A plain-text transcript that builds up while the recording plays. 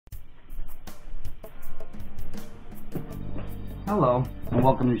Hello, and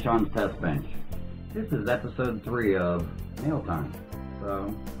welcome to Shawn's Test Bench. This is episode 3 of Mail Time.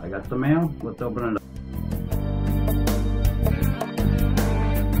 So, I got some mail, let's open it up.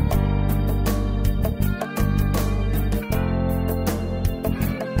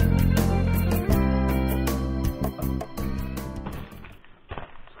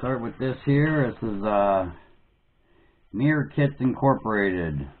 Start with this here. This is Mirror Kits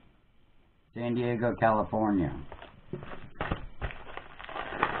Incorporated, San Diego, California.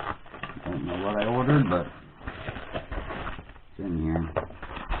 Don't know what I ordered, but it's in here.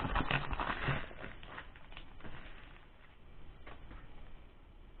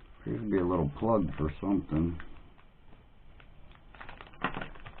 Appears to be a little plug for something.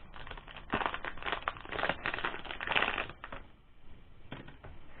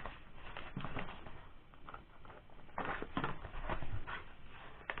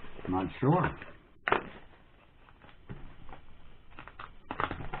 Not sure.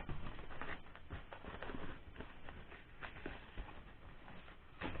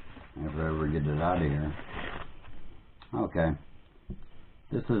 If I ever get it out of here. Okay.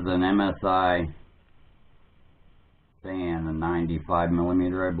 This is an MSI fan, a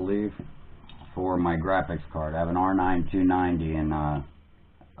 95mm, I believe, for my graphics card. I have an R9 290, and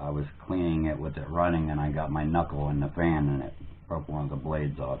I was cleaning it with it running, and I got my knuckle in the fan, and it broke one of the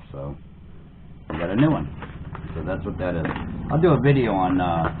blades off, so I got a new one. So that's what that is. I'll do a video on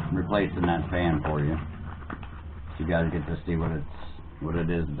replacing that fan for you, so you guys get to see what it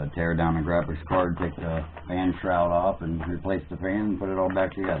is to tear down a graphics card, take the fan shroud off, and replace the fan and put it all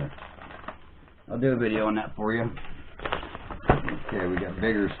back together. I'll do a video on that for you. Okay, we got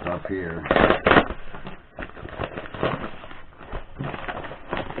bigger stuff here.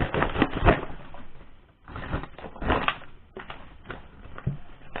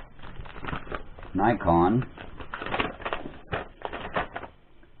 Nikon.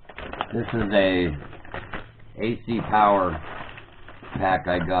 This is a AC power pack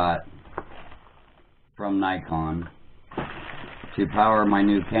I got from Nikon to power my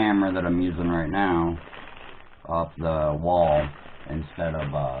new camera that I'm using right now off the wall instead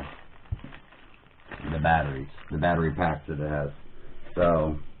of the battery pack that it has.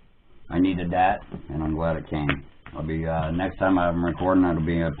 So I needed that, and I'm glad it came. I'll be next time I'm recording, it'll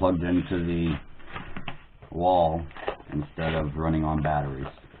be plugged into the wall instead of running on batteries.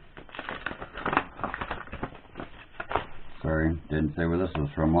 Sorry, didn't say where this was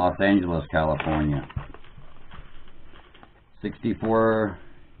from. Los Angeles, California. 64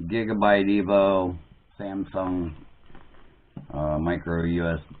 gigabyte Evo Samsung micro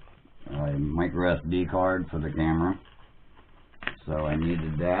SD card for the camera. So I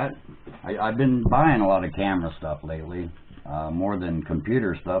needed that. I've been buying a lot of camera stuff lately, more than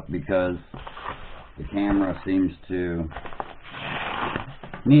computer stuff, because the camera seems to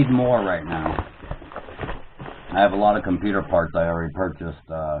need more right now. I have a lot of computer parts I already purchased,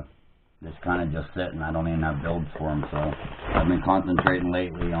 just kind of just sitting. I don't even have builds for them, so I've been concentrating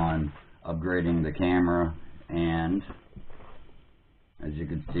lately on upgrading the camera, and as you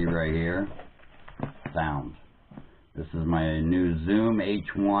can see right here, sound. This is my new Zoom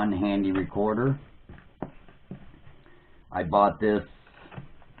H1 handy recorder. I bought this.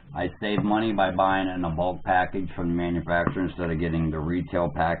 I saved money by buying it in a bulk package from the manufacturer instead of getting the retail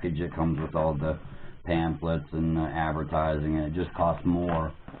package. It comes with all the pamphlets and the advertising, and it just costs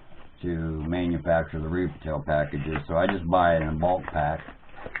more to manufacture the retail packages. So I just buy it in a bulk pack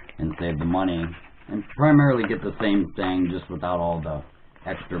and save the money and primarily get the same thing, just without all the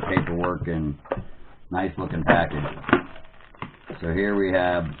extra paperwork and nice looking package. So here we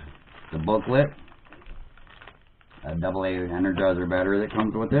have the booklet, a AA Energizer battery that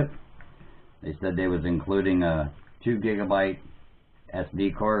comes with it. They said they was including a 2 gigabyte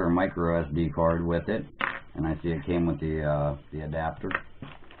SD card or micro SD card with it, and I see it came with the adapter.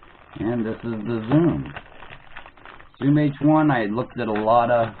 And this is the Zoom H1. I looked at a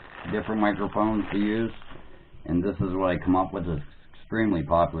lot of different microphones to use, and this is what I come up with. It's extremely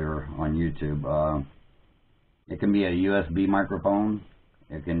popular on YouTube. It can be a USB microphone.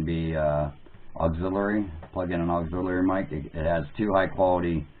 It can be auxiliary. Plug in an auxiliary mic. It has 2 high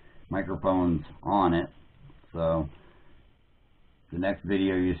quality microphones on it. So the next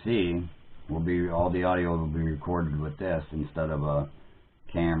video you see will be, all the audio will be recorded with this instead of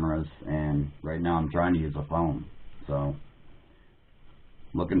cameras, and right now I'm trying to use a phone, so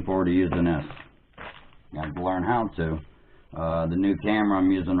looking forward to using this. Got to learn how to. The new camera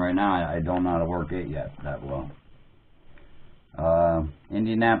I'm using right now, I don't know how to work it yet that well.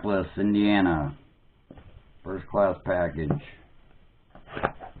 Indianapolis, Indiana, first class package.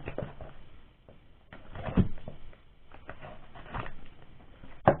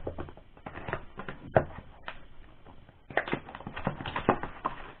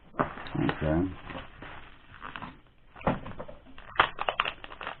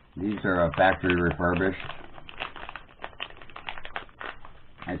 These are factory refurbished.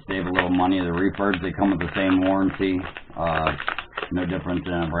 I save a little money. The refurbs, they come with the same warranty. No difference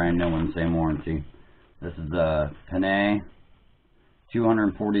than a brand new one, same warranty. This is the Panay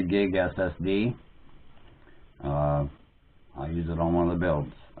 240 gig SSD. I'll use it on one of the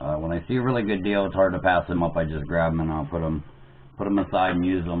builds. When I see a really good deal, it's hard to pass them up. I just grab them and I'll put them aside and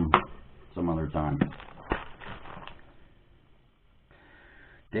use them some other time.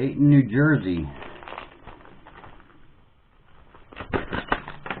 Dayton, New Jersey.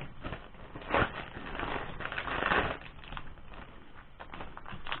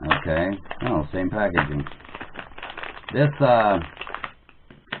 Okay. Oh, same packaging. This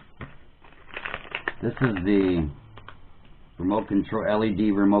is the remote control,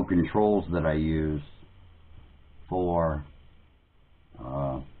 LED remote controls that I use for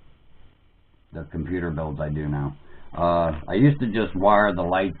the computer builds I do now. I used to just wire the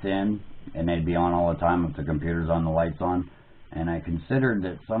lights in and they'd be on all the time if the computer's on, the lights on. And I considered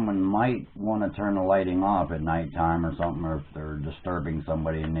that someone might want to turn the lighting off at nighttime or something, or if they're disturbing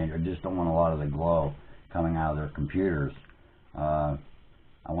somebody and they just don't want a lot of the glow coming out of their computers. I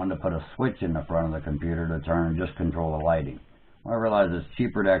wanted to put a switch in the front of the computer to turn and just control the lighting. Well, I realized it's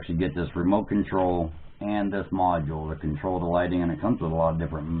cheaper to actually get this remote control and this module to control the lighting, and it comes with a lot of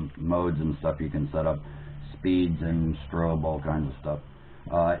different modes and stuff you can set up, speeds and strobe, all kinds of stuff.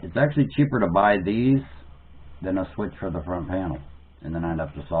 It's actually cheaper to buy these than a switch for the front panel, and then I'd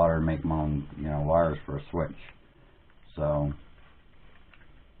have to solder and make my own, wires for a switch. So,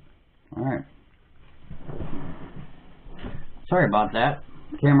 all right. Sorry about that.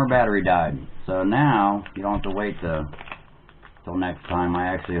 Camera battery died. So now you don't have to wait till next time. I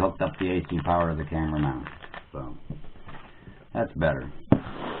actually hooked up the AC power to the camera now, so that's better.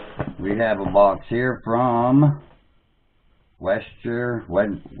 We have a box here from Westchester,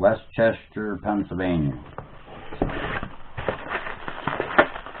 Pennsylvania.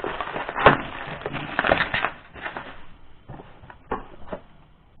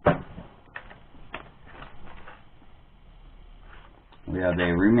 We have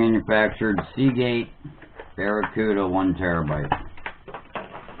a remanufactured Seagate Barracuda 1 terabyte.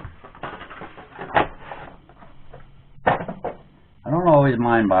 I don't always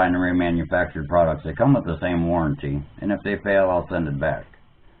mind buying the remanufactured products. They come with the same warranty, and if they fail, I'll send it back.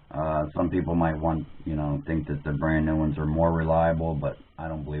 Some people might think that the brand new ones are more reliable, but I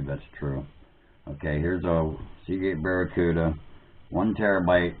don't believe that's true. Okay, here's a Seagate Barracuda 1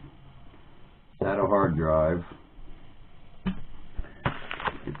 terabyte SATA hard drive.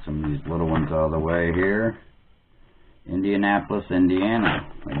 Get some of these little ones out of the way here. Indianapolis, Indiana,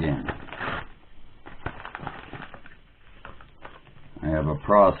 again. I have a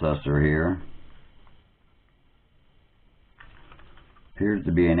processor here. Appears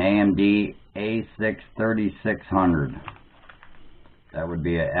to be an AMD A6 3600. That would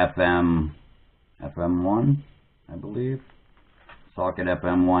be a FM1, I believe. Socket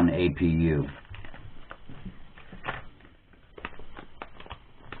FM1 APU.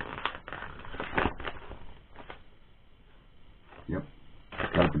 Yep,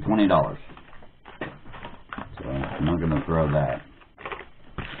 got it for $20. So I'm not going to throw that.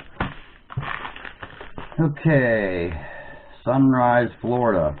 Okay, Sunrise,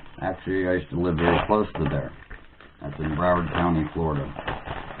 Florida. Actually, I used to live very close to there. That's in Broward County, Florida.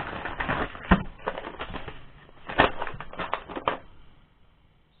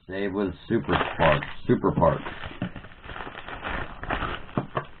 Save with super parts.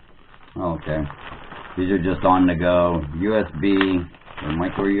 Okay. These are just on the go USB or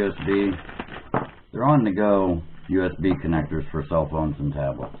micro USB. They're on the go USB connectors for cell phones and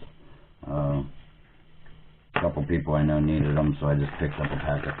tablets. A couple people I know needed them, so I just picked up a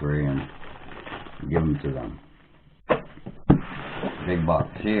pack of 3 and give them to them. Big box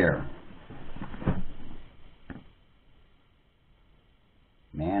here.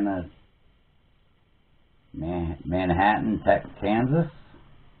 Manhattan, Kansas.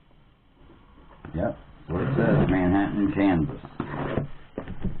 Yep, that's what it says, Manhattan, Kansas.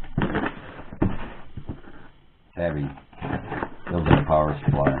 It's heavy. Feels like a power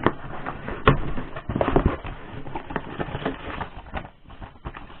supply.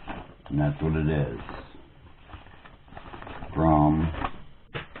 And that's what it is. From,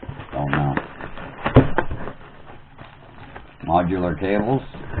 don't know. Modular cables.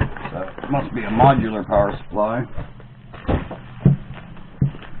 So it must be a modular power supply.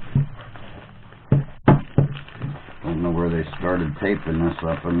 Don't know where they started taping this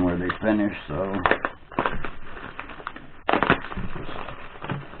up and where they finished, so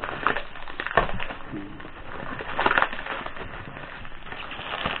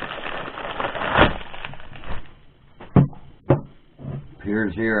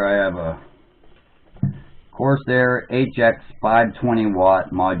here's here I have a Corsair HX 520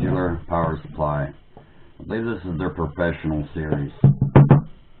 watt modular power supply. I believe this is their professional series.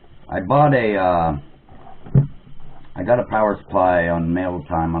 I bought I got a power supply on mail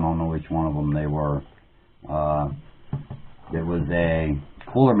time. I don't know which one of them they were. It was a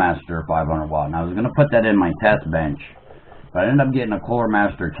Cooler Master 500 watt, and I was going to put that in my test bench, but I ended up getting a Cooler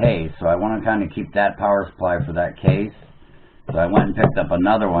Master case, so I want to kind of keep that power supply for that case. So I went and picked up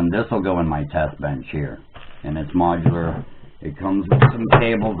another one. This will go in my test bench here, and it's modular. It comes with some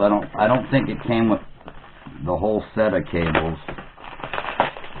cables. I don't think it came with the whole set of cables,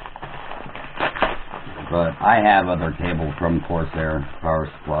 but I have other cables from Corsair power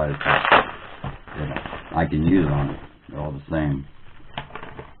supplies that I can use on it. They're all the same.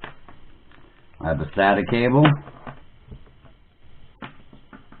 I have a SATA cable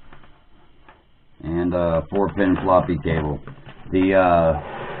and a 4-pin floppy cable. The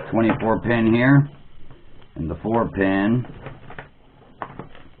 24-pin here and the 4-pin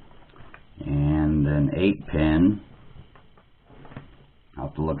and an 8-pin. I'll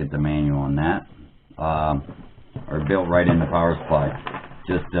have to look at the manual on that. Are built right in the power supply.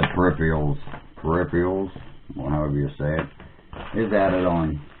 Just the peripherals, or however you say it, is added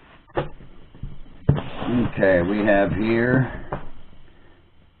on. Okay, we have here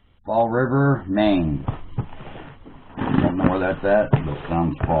Fall River, Maine. I don't know where that's at, but it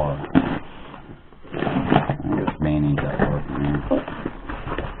sounds far. I guess Maine ain't that far from here.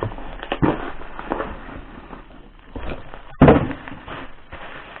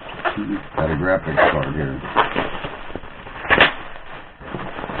 Got a graphics card here.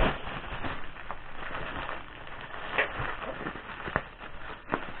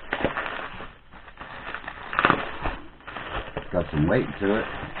 Got some weight to it.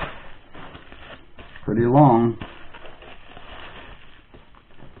 Pretty long.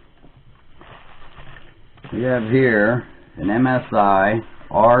 We have here an MSI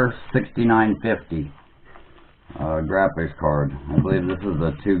R6950 graphics card. I believe this is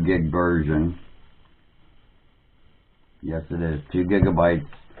a 2 gig version. Yes, it is 2 gigabytes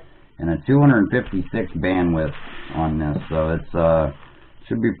and a 256 bandwidth on this, so it's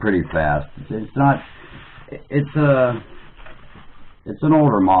should be pretty fast. It's not. It's an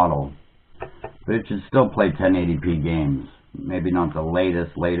older model, but it should still play 1080p games. Maybe not the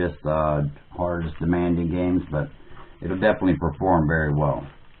latest, hardest demanding games, but it'll definitely perform very well.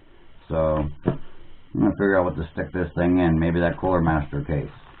 So I'm going to figure out what to stick this thing in. Maybe that Cooler Master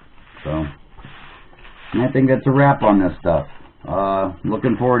case. So and I think that's a wrap on this stuff.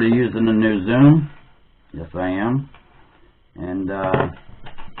 Looking forward to using the new Zoom. Yes, I am. And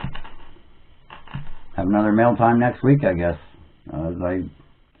have another mail time next week, I guess. As I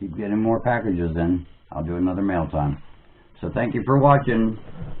keep getting more packages in, I'll do another mail time. So thank you for watching,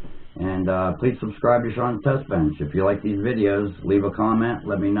 and please subscribe to Shawn's Test Bench. If you like these videos, leave a comment.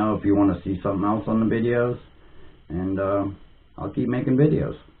 Let me know if you want to see something else on the videos, and I'll keep making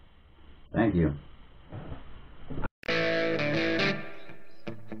videos. Thank you.